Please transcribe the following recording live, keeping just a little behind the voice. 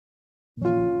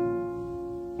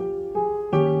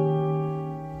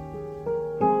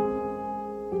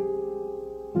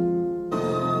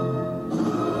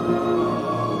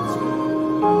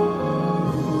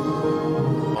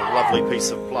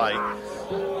piece of play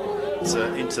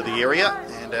into the area,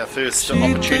 and our first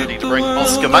opportunity to bring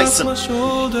Oscar Mason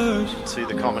to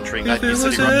the commentary. Napier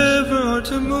City long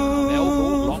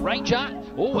ranger.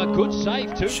 Oh, a good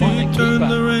save too by the keeper.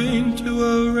 The rain to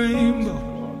a rainbow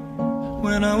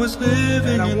when I was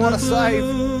living in what a save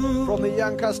from the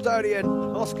young custodian,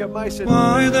 Oscar Mason.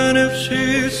 Why then, if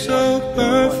she's so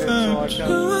perfect,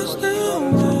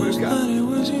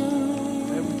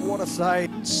 What a save.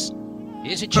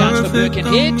 Here's a chance for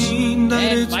Birkenhead, and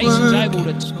Mason's able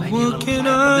to maybe a little play up the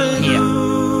middle here.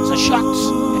 It's a shot at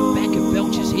the back of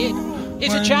Belcher's head.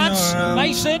 Here's a chance.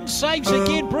 Mason saves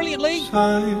again brilliantly.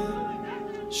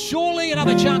 Surely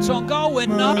another chance on goal,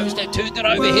 and knows they've turned it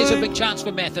over. Here's a big chance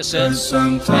for Matheson.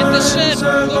 Matheson,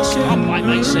 good stop by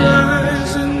Mason.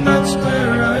 That's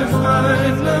where I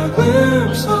find a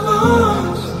glimpse of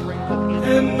us.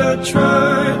 And I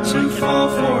try to fall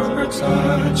for her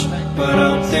touch, but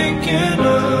I'm thinking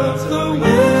of the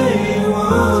way you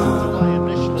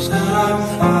are. Said I'm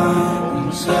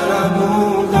fine, said I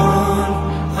moved on.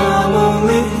 I'm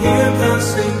only here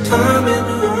passing time in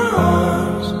her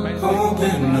arms,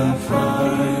 hoping to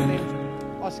find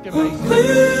Oscar a Mason.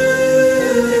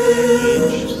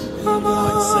 glimpse of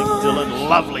us. Dylan,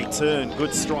 lovely turn,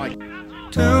 good strike.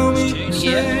 Tell me,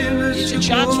 Here's a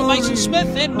chance for Mason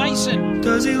Smith, and Mason.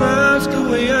 does he laugh the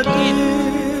way I did?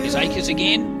 Here's Akers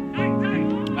again.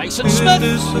 Mason Smith.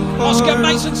 Oscar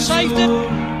Mason saved it,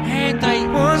 and they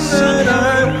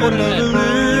somehow put it in.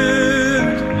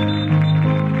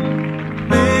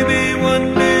 Maybe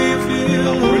one day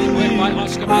feel Pretty good by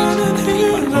Oscar Mason, the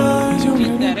keeper, to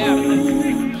get that out of it.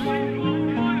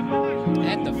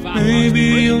 And the far maybe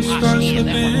you'll start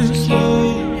slipping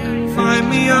slow. Find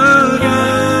me again.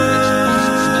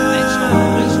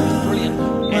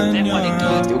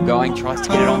 Still going, tries to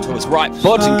get it onto his right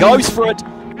foot and goes for it.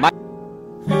 In my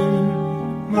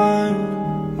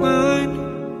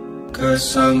mind, 'cause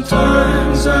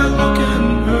sometimes I look in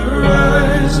her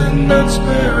eyes, and that's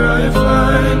where I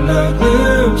find a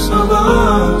glimpse of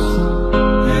us.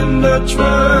 And I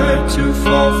try to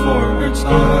fall for her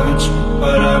touch,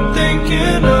 but I'm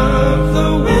thinking of the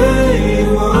way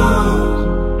you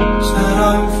are. Said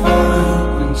I'm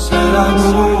fine, and said I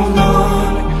moved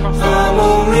on. I'm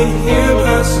only here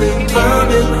passing time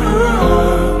in her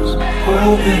arms,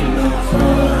 hoping to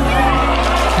find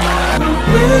a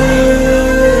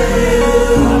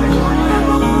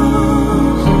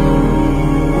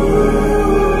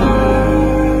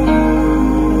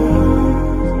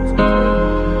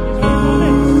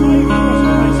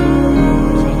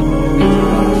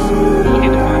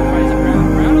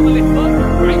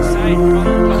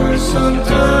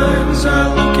Sometimes I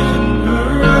look in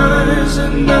her eyes,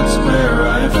 and that's where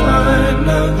I find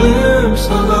a glimpse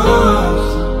of us.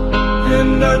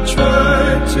 And I try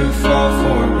to fall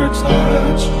for her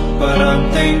touch, but I'm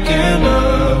thinking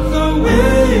of the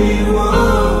way you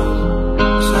are.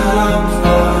 Said I'm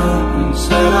fine, and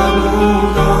said I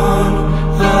moved on.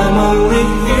 I'm only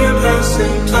here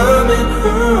passing time in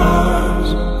her arms,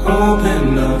 hoping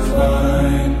to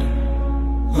find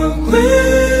a glimpse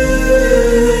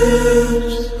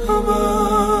of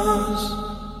us.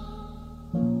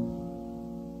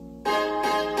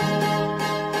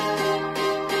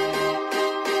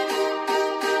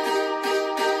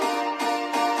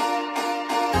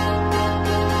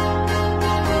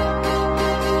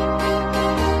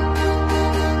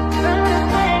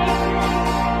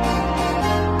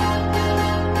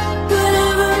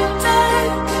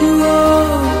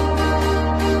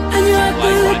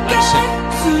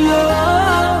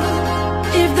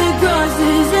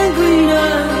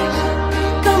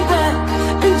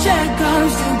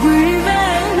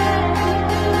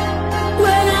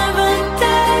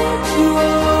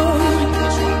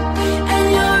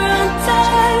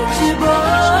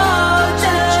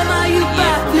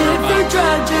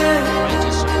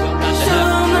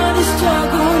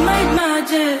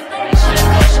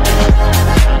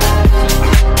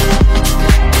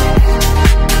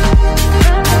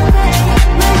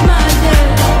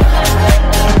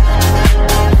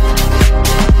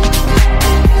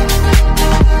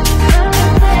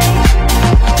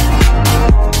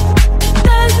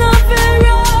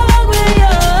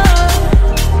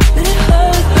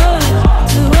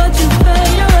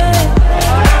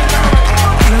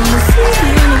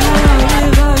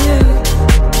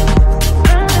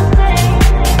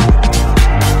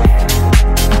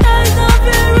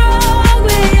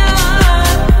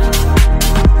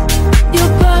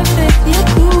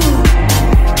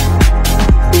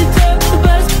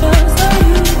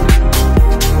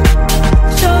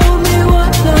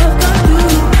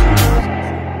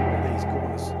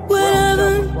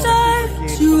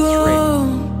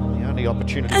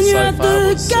 opportunity and so you're far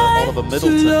the was guy Oliver to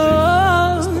Middleton, who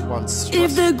love. just put one thrust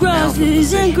If the out grass of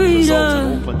isn't position, greener, result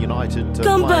in Auckland United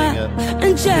come playing back a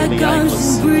and check really out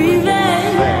aimless some breathing.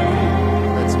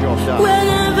 That's Josh Up.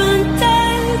 Whenever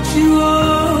that you are.